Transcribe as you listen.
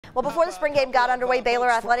Well, before the spring game got underway, Baylor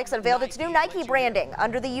Athletics unveiled its new Nike branding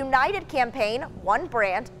under the United campaign, one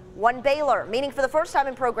brand, one Baylor, meaning for the first time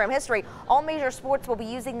in program history, all major sports will be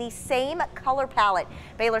using the same color palette.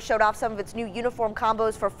 Baylor showed off some of its new uniform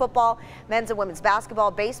combos for football, men's and women's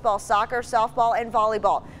basketball, baseball, soccer, softball, and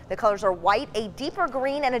volleyball. The colors are white, a deeper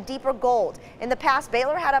green, and a deeper gold. In the past,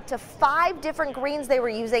 Baylor had up to 5 different greens they were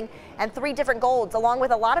using and 3 different golds, along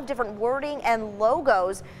with a lot of different wording and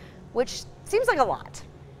logos, which seems like a lot.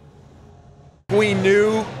 We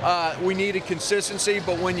knew we needed consistency,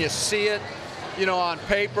 but when you see it, on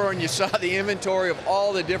paper, and you saw the inventory of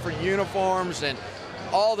all the different uniforms and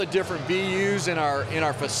all the different BUs in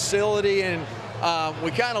our facility, and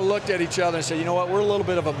we kind of looked at each other and said, you know what, we're a little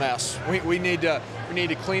bit of a mess. We need to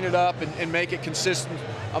clean it up and make it consistent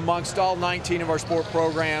amongst all 19 of our sport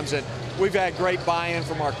programs. And we've had great buy-in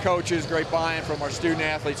from our coaches, great buy-in from our student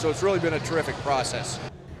athletes. So it's really been a terrific process.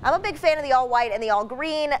 I'm a big fan of the all white and the all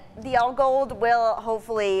green. The all gold will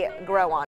hopefully grow on.